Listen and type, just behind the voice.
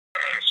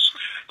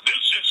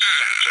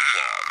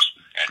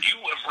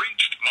have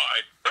reached my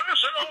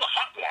personal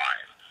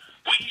hotline.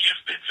 We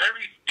have been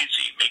very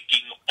busy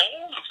making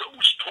all of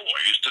those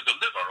toys to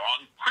deliver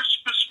on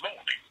Christmas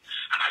morning.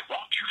 And I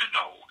want you to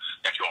know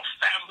that your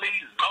family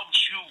loves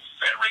you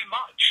very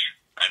much.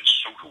 And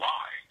so do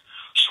I.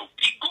 So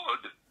be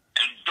good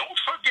and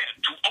don't forget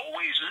to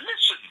always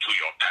listen to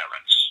your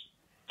parents.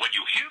 When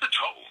you hear the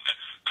tone,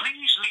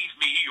 please leave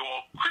me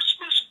your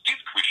Christmas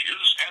gift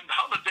wishes and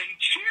holiday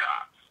cheer.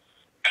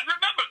 And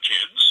remember,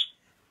 kids,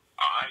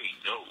 I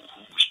know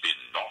who's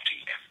been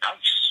naughty and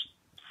nice.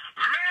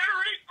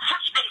 Merry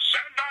Christmas,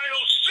 and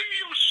I'll see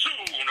you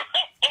soon.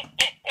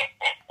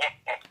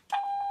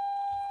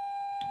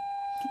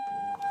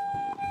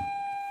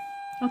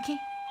 Okay.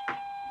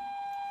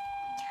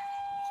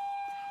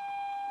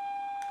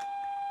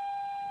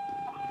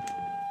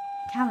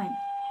 Calvin,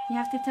 you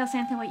have to tell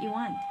Santa what you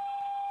want.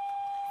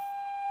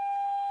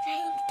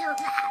 Playing so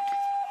loud.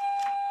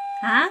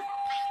 Huh?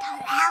 Playing so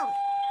loud.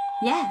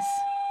 Yes.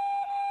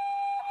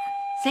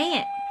 Say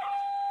it.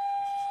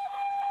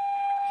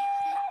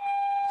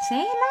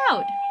 Say it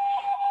loud.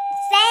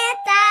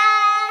 Santa!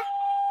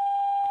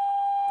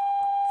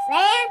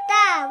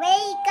 Santa,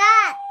 wake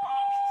up!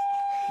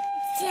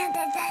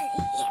 Santa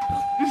doesn't hear me.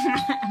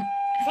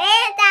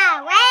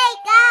 Santa,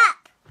 wake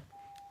up!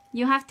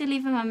 You have to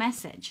leave him a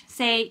message.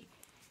 Say,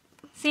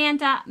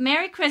 Santa,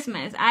 Merry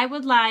Christmas. I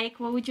would like,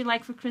 what would you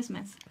like for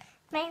Christmas?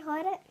 May I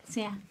hold it?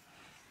 Yeah.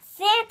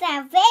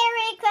 Santa,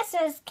 Merry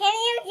Christmas. Can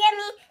you give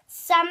me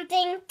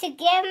something to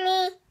give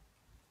me?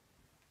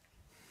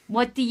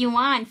 What do you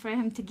want for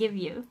him to give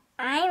you?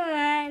 I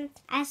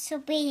want a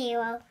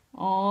superhero.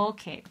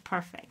 Okay,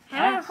 perfect.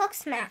 I want Hook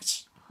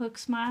Smash. Hook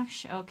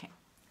smash? Okay.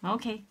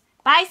 Okay.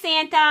 Bye,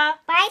 Santa.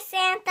 Bye,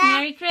 Santa.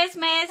 Merry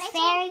Christmas.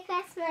 Merry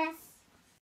Christmas.